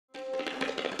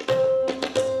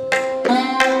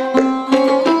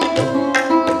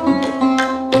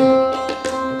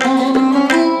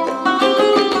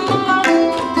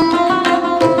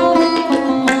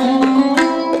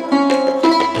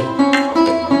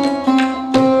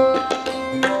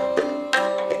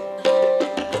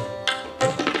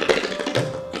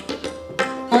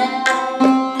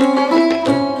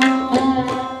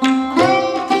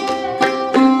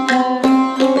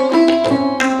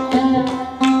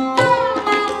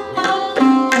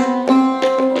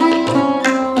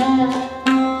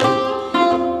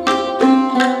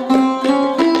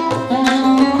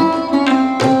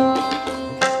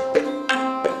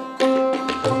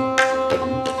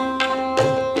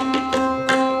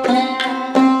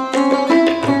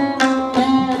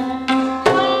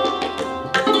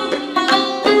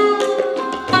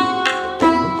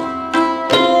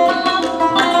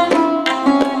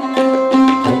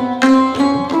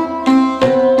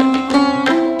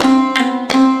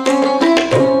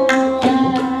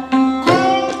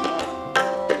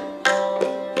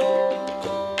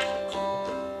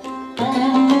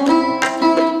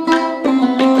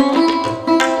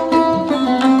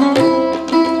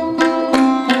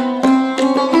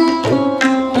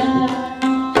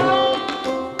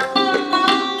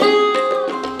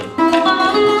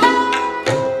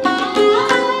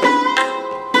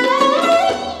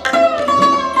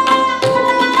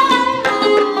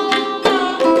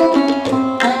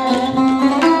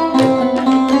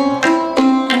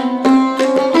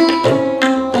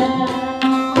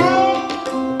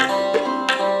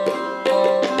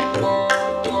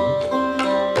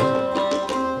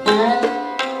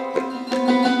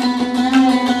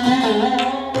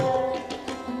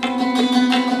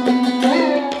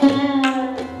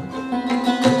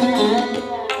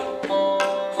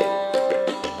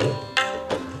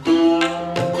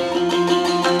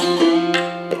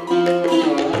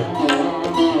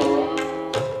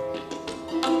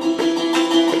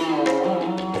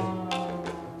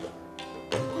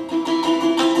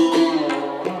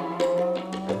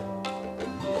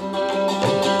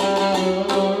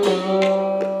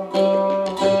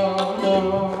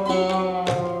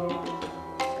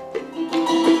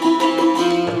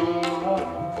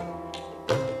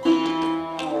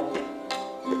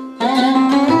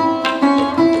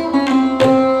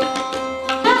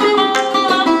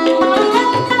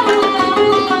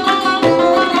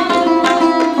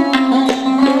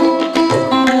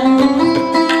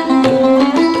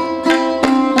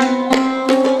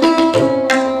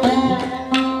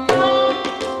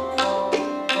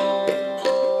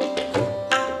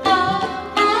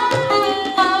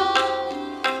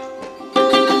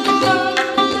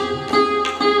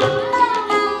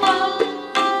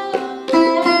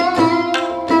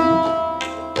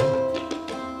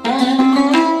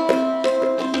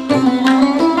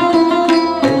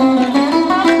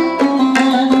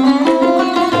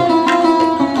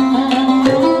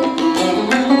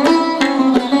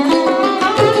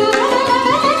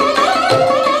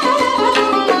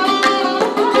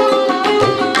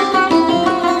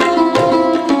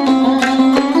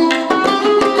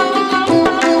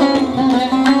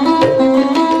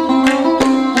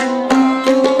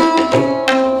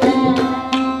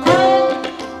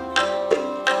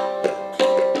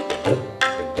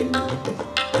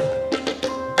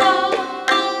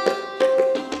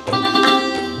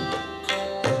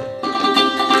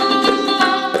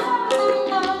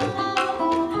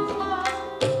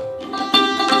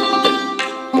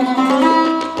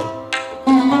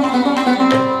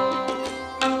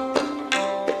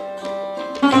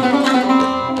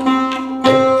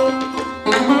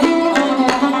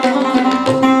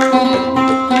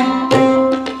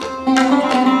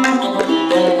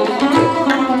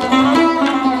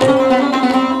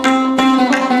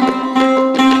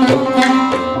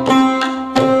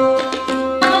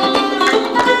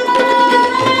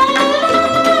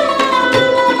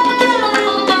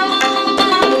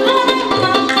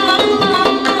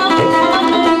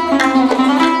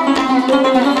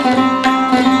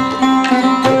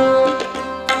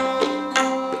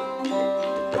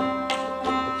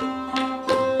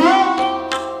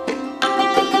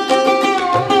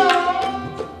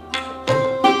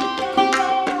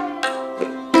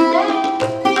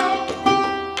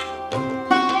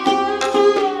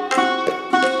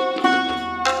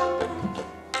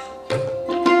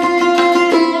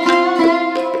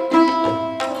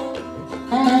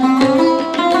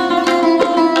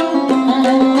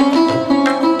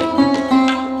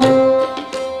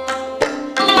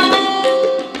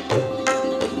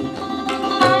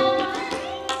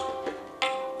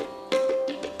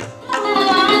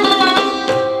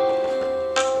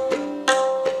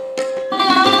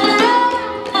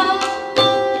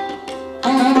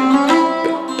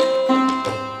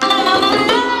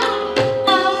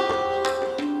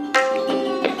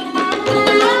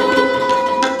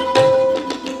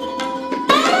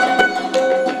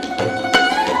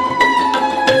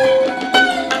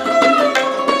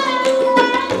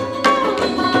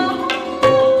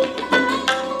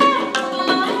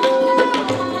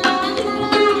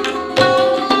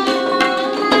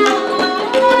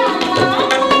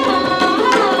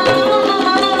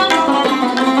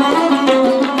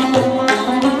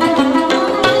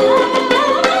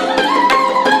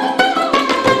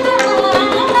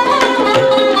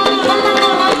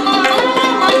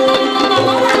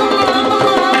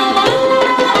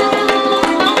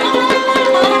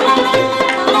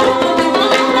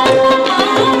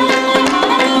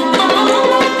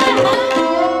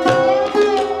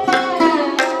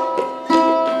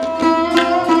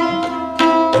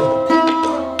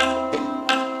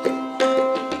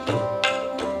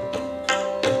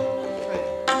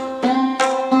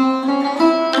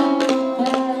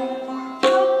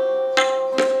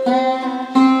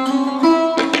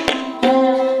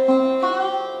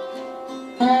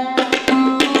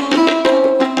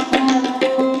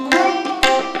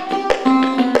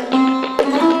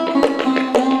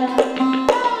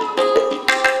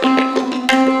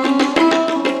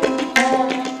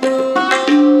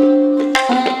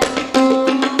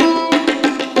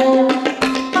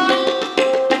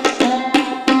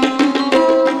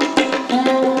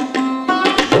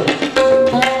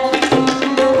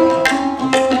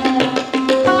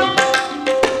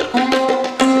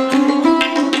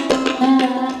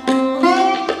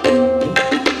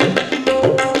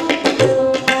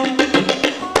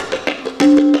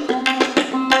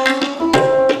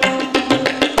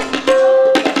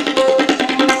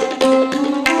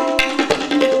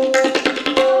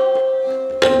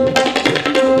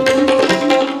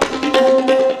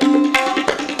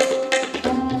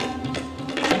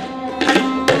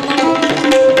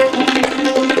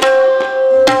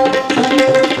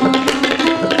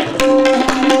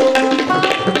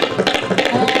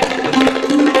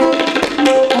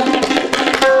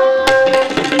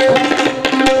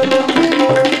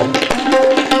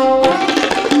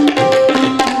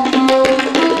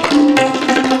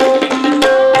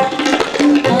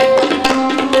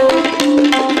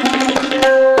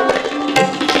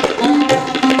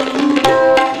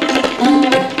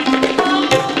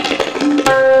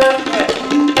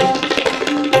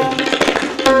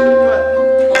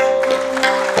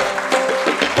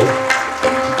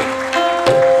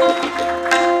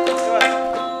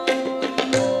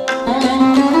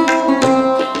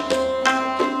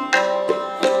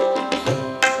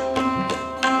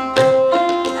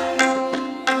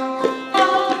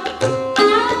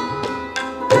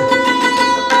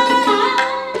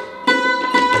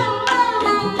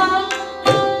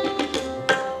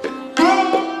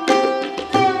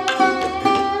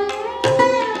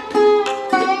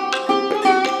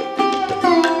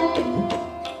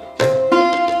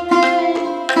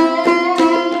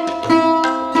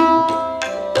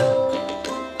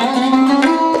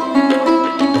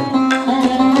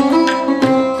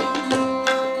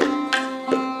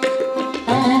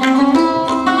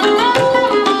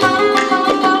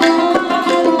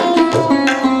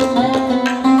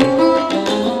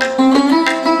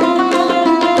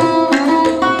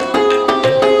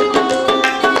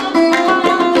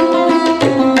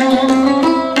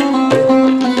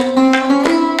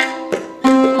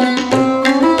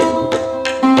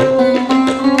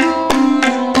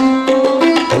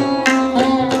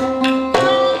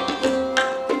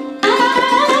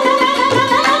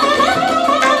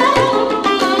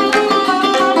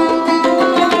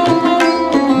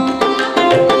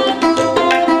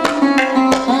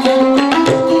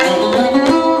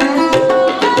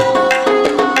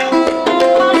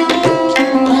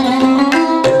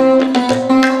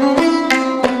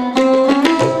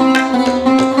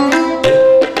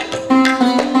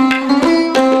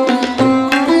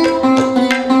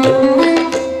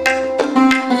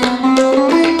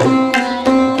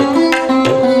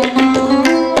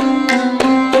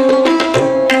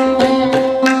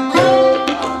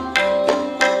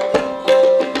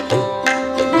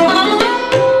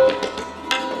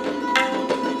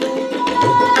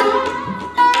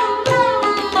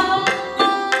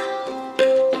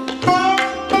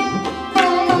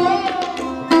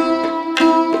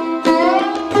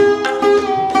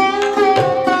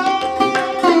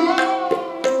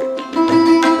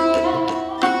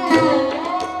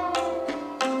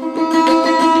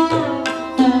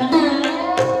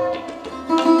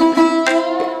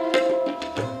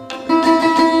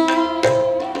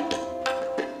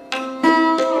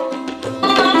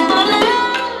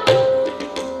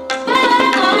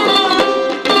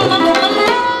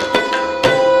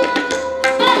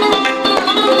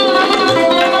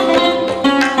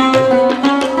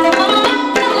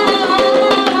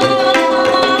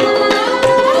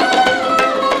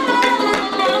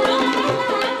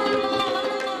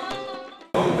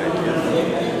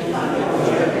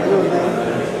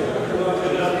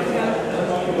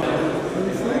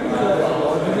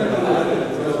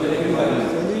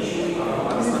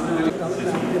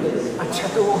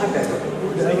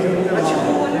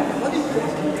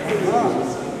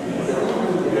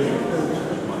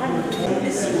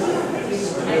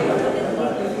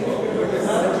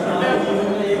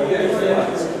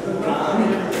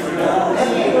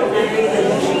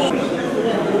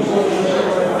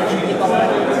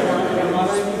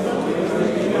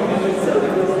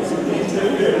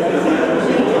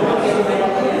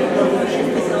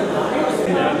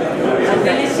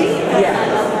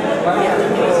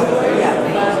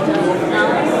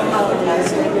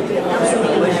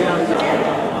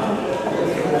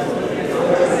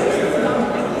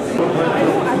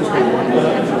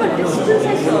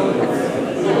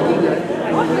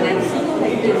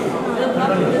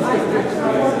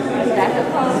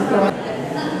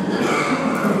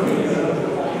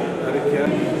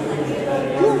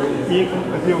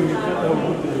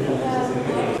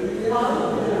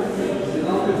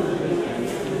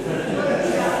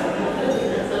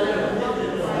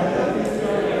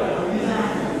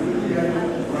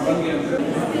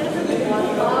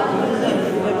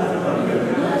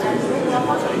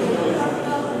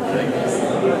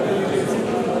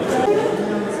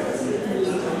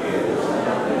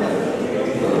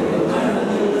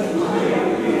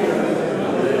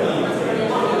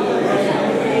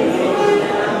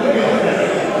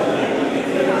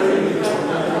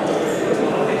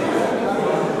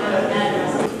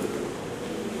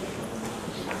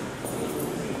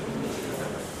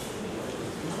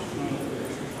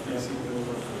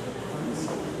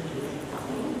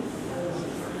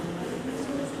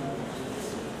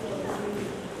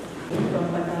from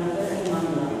Patnagar and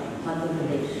Mandla, Madhya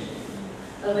Pradesh.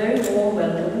 A very warm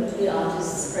welcome to the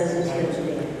artists present here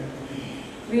today.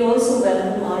 We also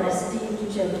welcome our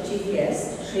esteemed chief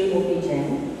guest, Shri O.P.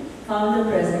 Jain, founder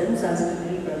president,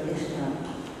 Sanskriti Pratishthan.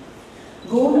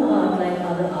 Gond art, like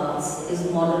other arts, is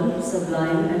modern,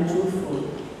 sublime, and truthful.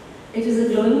 It is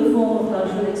a glowing form of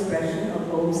cultural expression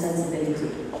of Gond sensibility.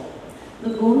 The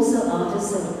Gonds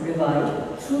artists have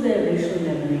revived, through their racial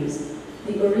memories,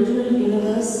 the original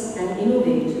universe and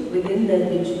innovate within their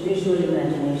visual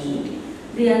imagination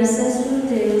the ancestral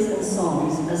tales and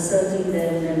songs asserting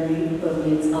their memory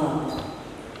permeates art.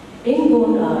 In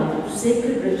Gond art,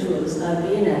 sacred rituals are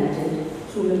reenacted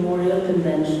through memorial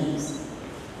conventions.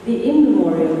 The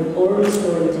immemorial oral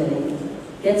storytelling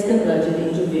gets converted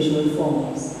into visual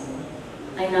forms.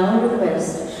 I now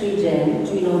request Shri Jain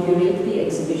to inaugurate the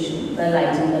exhibition by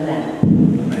lighting the lamp.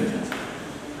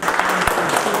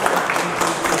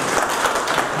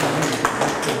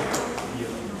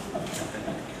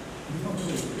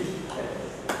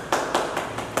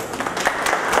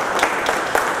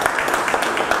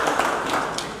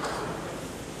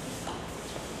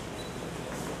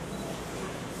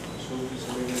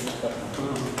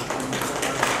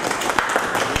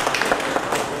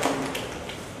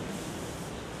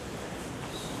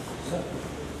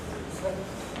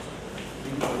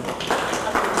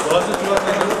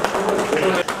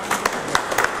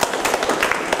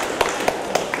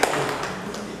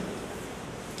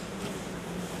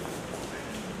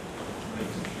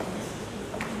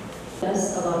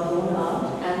 About Gond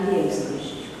art and the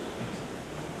exhibition.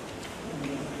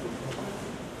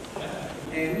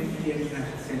 And the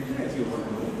International Center, as you all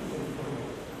know.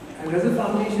 And Raza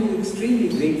Foundation is extremely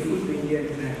grateful to India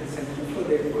International Center for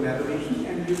their collaboration,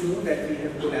 and we know that we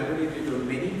have collaborated on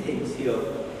many things here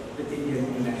with India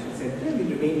International Center, and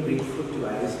we remain grateful to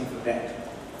ISC for that.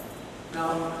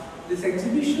 Now, this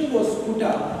exhibition was put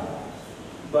up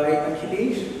by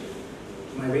Akhilesh,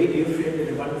 my very dear friend and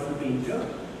a wonderful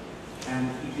painter.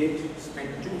 And he did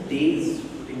spend 2 days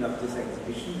putting up this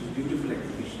exhibition, this beautiful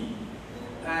exhibition.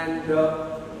 And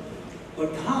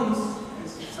Vardhans,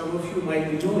 as some of you might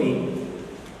be knowing,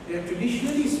 they are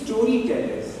traditionally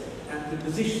storytellers and the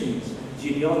musicians and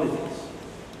genealogists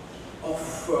of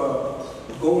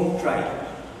Gond tribe.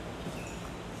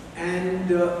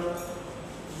 And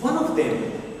one of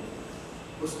them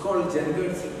was called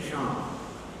Shyam.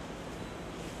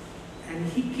 And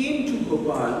he came to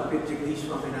Bhopal with Jagdish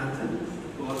Swaminathan,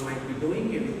 who all might be knowing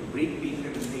him, a great painter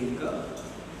and thinker.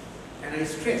 And I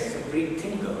stress, a great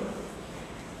thinker.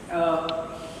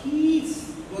 He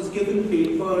was given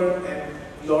paper and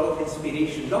a lot of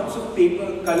inspiration, lots of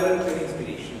paper, color and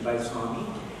inspiration by Swami.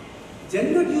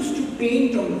 Jangad used to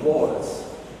paint on walls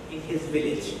in his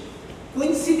village.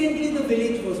 Coincidentally, the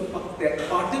village was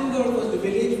Patangarh was the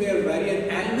village where Varian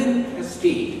Alman has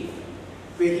stayed,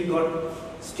 where he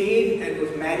stayed and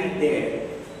was married there,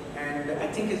 and I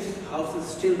think his house is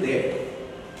still there.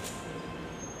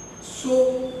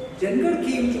 So Jangad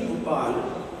came to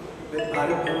Bhopal with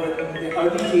Bharat Bhavan, the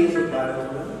early days of Bharat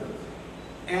Bhavan,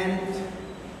 and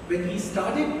when he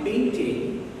started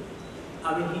painting,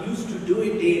 I mean, he used to do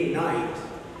it day and night.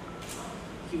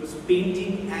 He was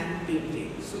painting and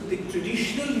painting. So the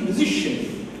traditional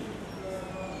musician,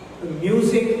 the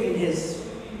music in his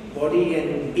body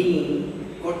and being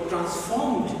got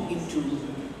transformed into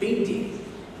painting,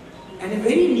 and a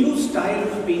very new style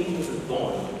of painting was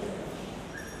born.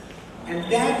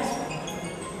 And that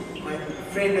my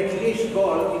friend Akhilesh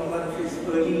called in one of his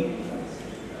early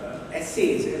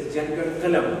essays as Jankar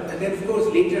Kalam. And then of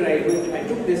course later I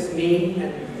took this name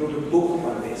and wrote a book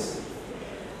on this.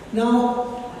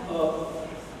 Now,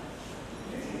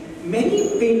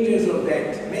 many painters of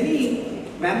that, many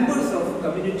members of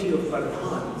community of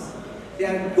Vardhans, they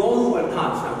are Gond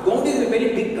Vardhans. Now, Gond is a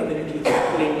very big community in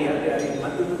India. They are in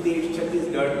Madhya Pradesh,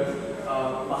 Chhattisgarh,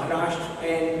 Maharashtra,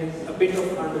 and a bit of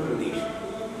Andhra Pradesh.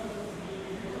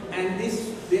 And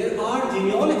there are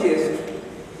genealogists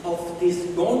of this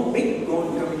big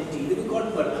Gond community. They were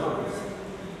called Vardhans.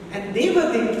 And they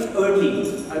were the early,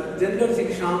 Jandar Singh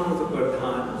Shyam was a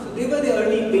Vardhan. So they were the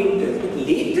early painters. But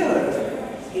later,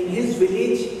 in his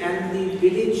village and the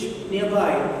village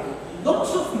nearby,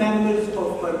 lots of members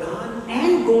of Vardhan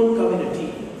and Gond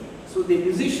community, so the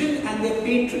musician and their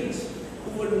patrons,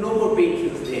 who were no more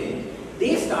patrons then,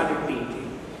 they started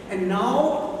painting. And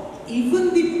now,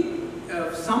 even the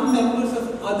some members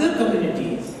of other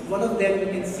communities, one of them you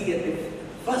can see at the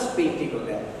first painting of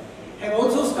that, have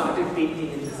also started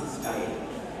painting in this style.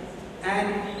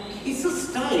 And it's a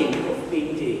style of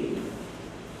painting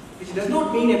which does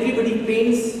not mean everybody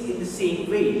paints in the same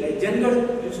way. Like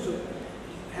Jangar used to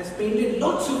has painted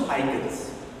lots of icons.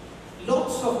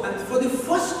 And for the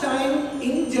first time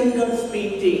in Jangal's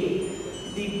painting,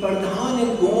 the Pradhan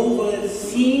and Gonds were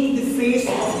seeing the face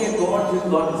of their gods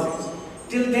and goddesses.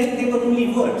 Till then they were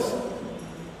only words.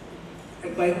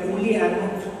 And by only I am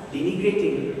not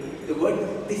denigrating the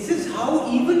word. This is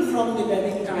how even from the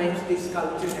Vedic times this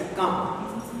sculpture had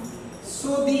come.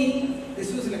 So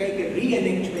this was like a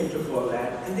reenactment of all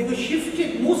that. And they were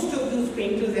shifted, most of those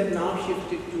painters have now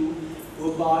shifted to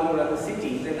Bhopal or other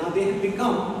cities, and now they have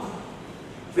become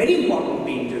very important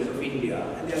painters of India,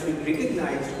 and they have been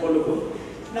recognized all over.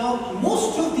 Now,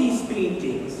 most of these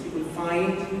paintings, you will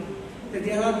find that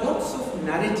there are lots of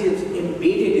narratives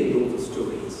embedded in those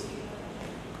stories.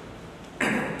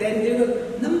 Then there are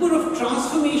a number of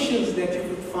transformations that you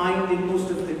would find in most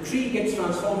of the tree gets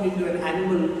transformed into an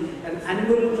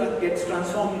animal gets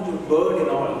transformed into a bird and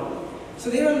all. So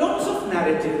there are lots of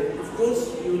narratives. Of course,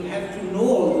 you will have to know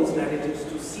all those narratives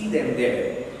to see them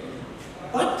there.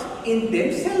 But in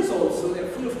themselves also, they're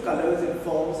full of colors and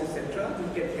forms, etc. You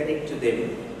can connect to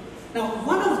them. Now,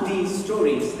 one of these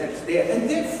stories that's there, and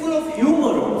they're full of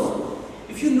humor also.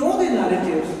 If you know the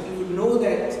narratives, you would know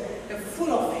that they're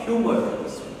full of humor.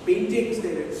 These paintings,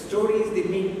 their stories, they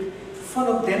make fun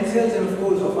of themselves and of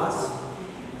course of us.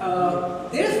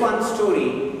 There's one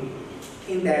story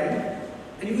in them,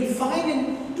 and you will find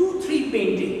in 2-3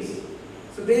 paintings.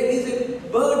 So there is a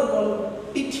bird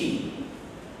called Pichi.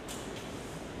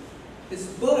 This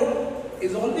bird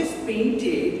is always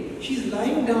painted, she's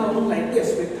lying down like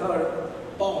this with her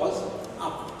paws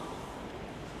up.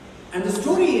 And the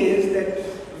story is that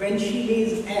when she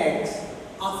lays eggs,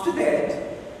 after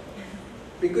that,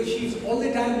 because she's all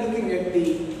the time looking at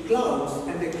the clouds,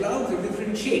 and the clouds are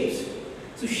different shapes.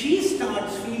 So she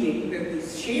starts feeling that the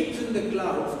shapes in the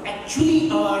clouds actually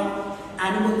are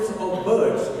animals or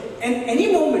birds. And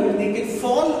any moment they can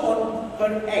fall on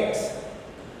her eggs.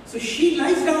 So she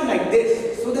lies down like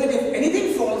this, so that if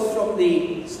anything falls from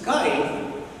the sky,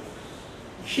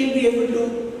 she'll be able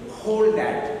to hold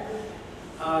that.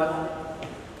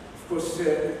 Of course,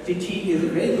 Tichi is a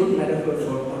very good metaphor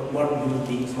for modern human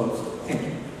beings also. Thank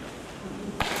you.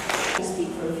 I'll speak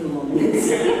for a few more minutes.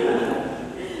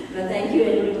 But thank you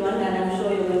everyone, and I'm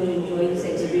sure you're going to enjoy this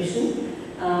exhibition.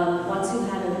 Once you've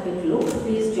had a quick look,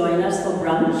 please join us for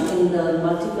brunch in the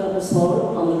multi-purpose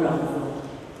hall on the ground floor.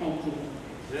 Thank you.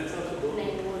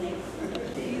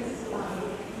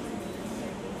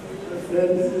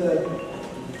 Friends,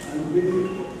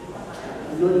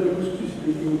 I'm not used to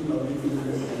speaking publicly,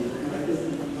 and I just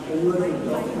convert and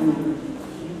talk to you,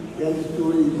 tell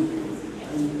stories,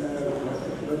 and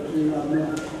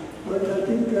but I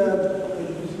think it's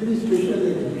a very special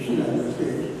exhibition, I would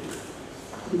say,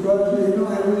 because I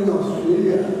was in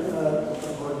Australia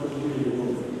about 2 years ago,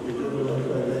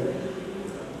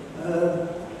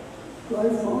 so I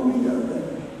found out that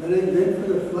when I went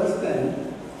for the first time,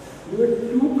 there were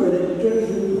 2 characters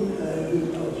in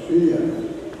Australia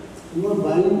who were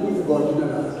buying the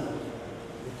original art.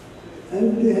 And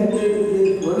they had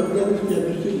one of them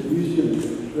established a museum, which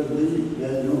was very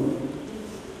well known.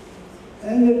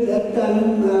 And at that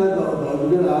time, the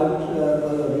original art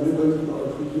was available for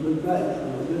reasonable price.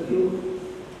 So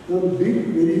some very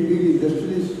big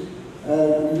industries used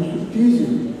to tease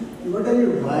him, what are you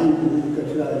buying in the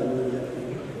Kachra?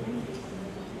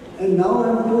 And now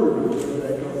I'm told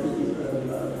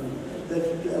that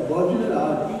the aboriginal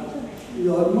art is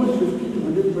almost 50 to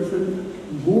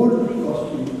 100% more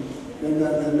costly than the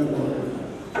modern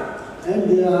art. And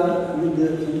there are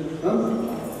some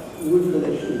good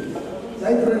collections.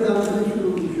 Like for example,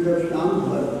 if you have Shyam's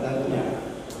work,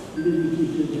 it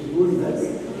is good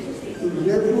value. So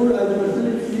therefore, I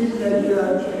personally feel that it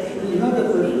is not a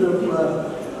question of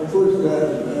course,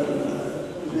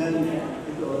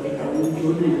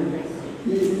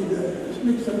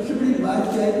 इसमें सबसे बड़ी बात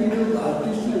क्या है कि जो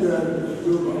artist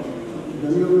जो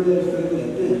जंगलों में इस तरह के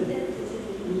रहते हैं,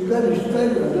 उनका रिश्ता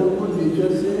जो है ना वो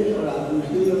नेचर से और आदमी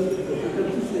से और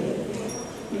प्रकृति से है।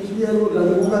 इसलिए वो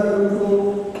रंगों का उनको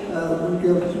उनके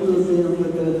फूल होते हैं, उनके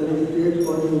तरह तरह के पेड़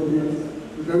पौधे होते हैं,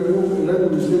 रंग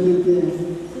उनसे लेते हैं,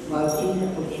 बातचीत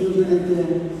पक्षियों से लेते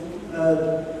हैं,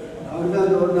 भागना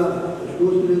दौड़ना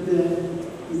पशुओं से लेते हैं,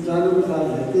 इंसानों के साथ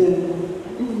रहते हैं।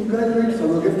 तो उनका जो एक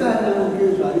समग्रता है ना उनके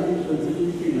सारी संस्कृति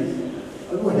की है,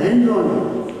 और वो हैंड ऑन है,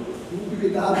 उनकी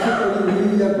किताब से पढ़ी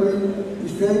हुई या कोई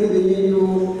इस तरह की नहीं है जो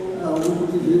उनको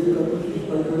किसी का कुछ चीज़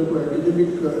पढ़कर कोई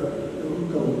एकेडमिक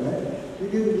उनका होता है,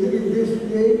 लेकिन they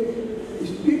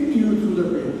speak to you through the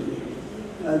page.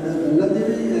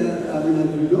 Kamladevi, as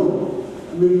you know,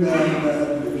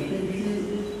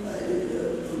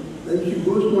 when she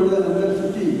goes to another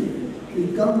city, she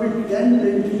comes with 10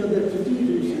 paintings of that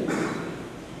city.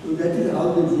 that is how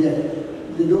they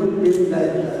react. They don't take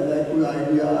like an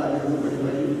idea,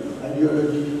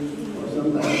 ideology or some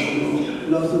kind of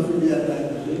philosophy they are trying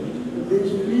to say. But they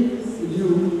speak with you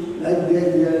like they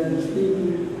are listening to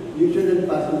nature and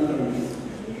passing it on.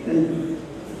 Thank you.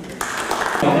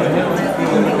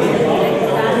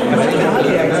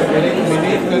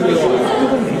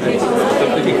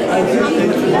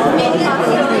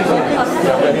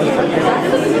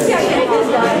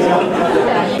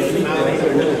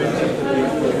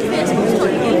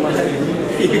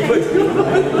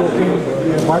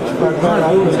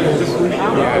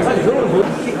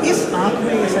 इस आँख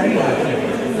में ये सारी बातें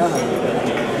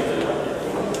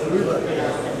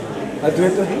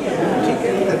अद्वैत तो है ठीक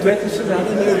है अद्वैत से ज़्यादा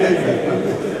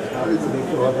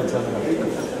बहुत अच्छा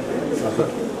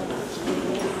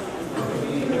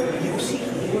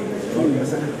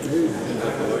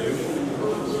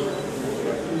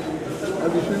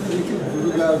अब इसमें देखिए गुरु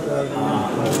का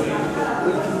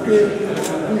क्योंकि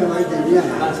हमारी देवियाँ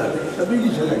हैं सभी की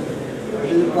झलक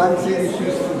पाँच से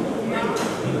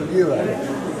ये बात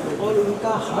और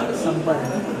उनका हर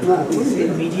संपर्क इससे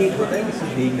इमीडिएट होता है किसी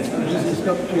देख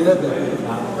जिसका चेहरा देखते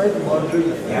हैं बहुत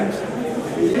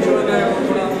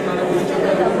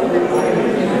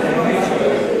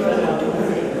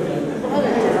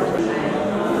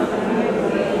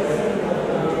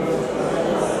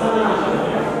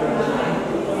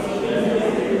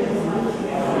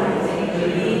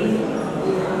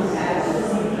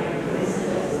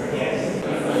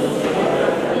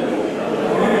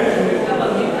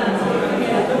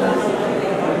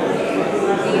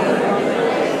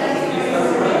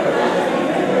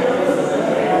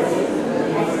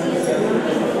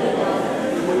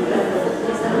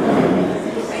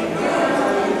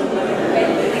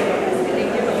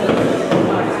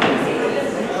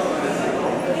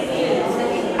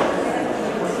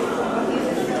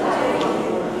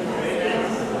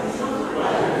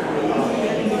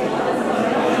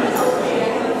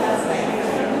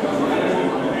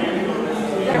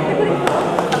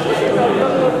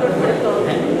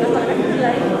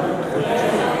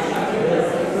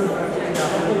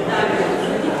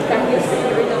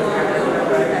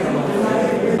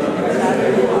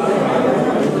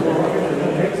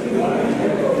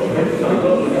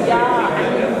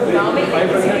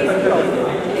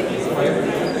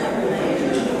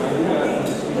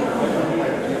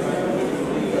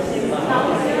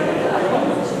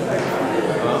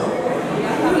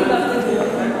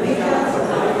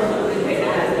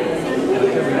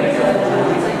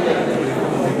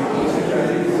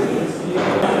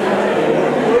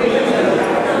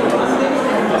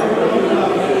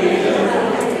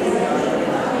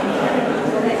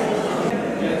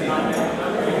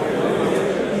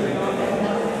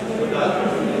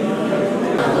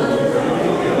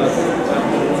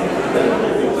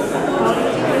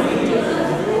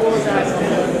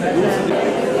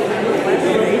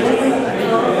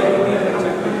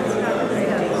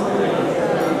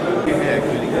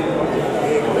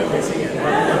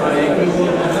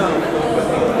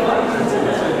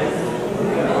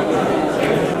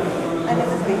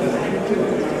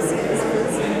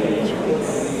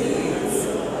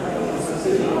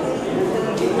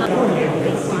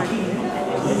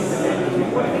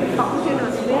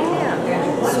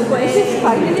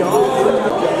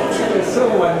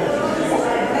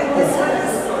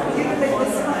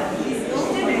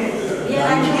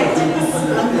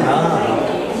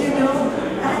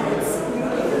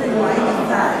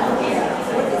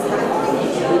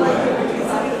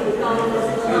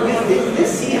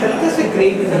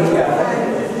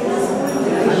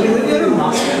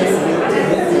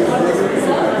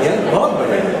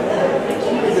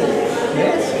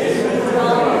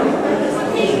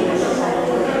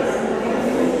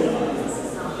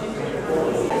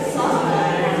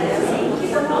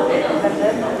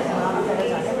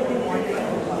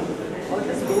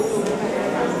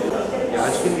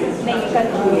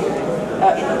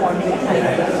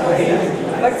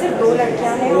बट सिर्फ 2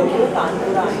 लड़कियां हैं और 2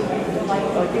 कानपुरा हैं तो हमारी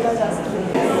अर्टिगा जा सकती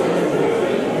है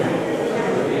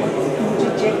मुझे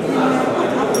check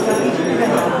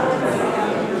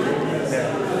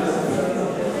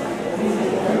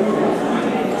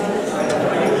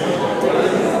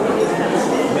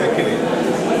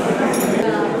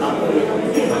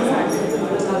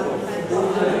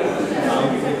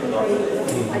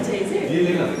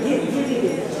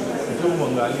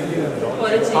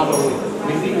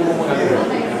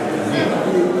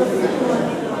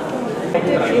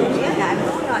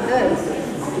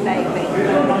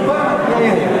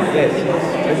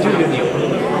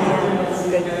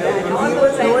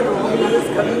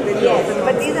Yes,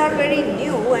 but these are very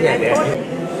new and I thought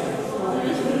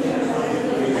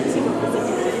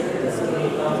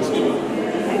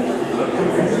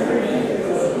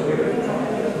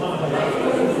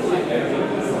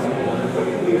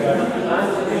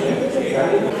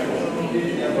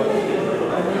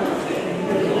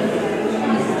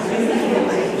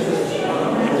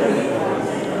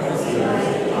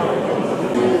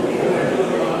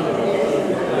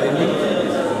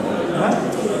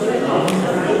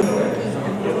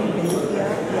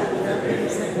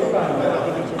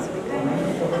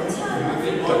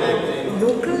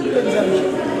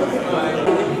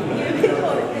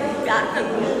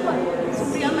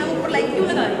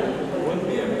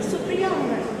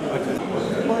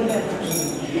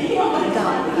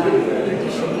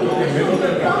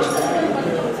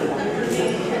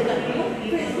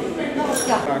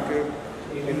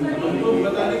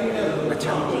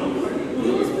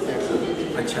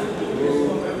अच्छा तो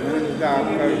मैंने सोचा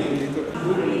आपका हिंदी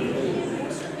तो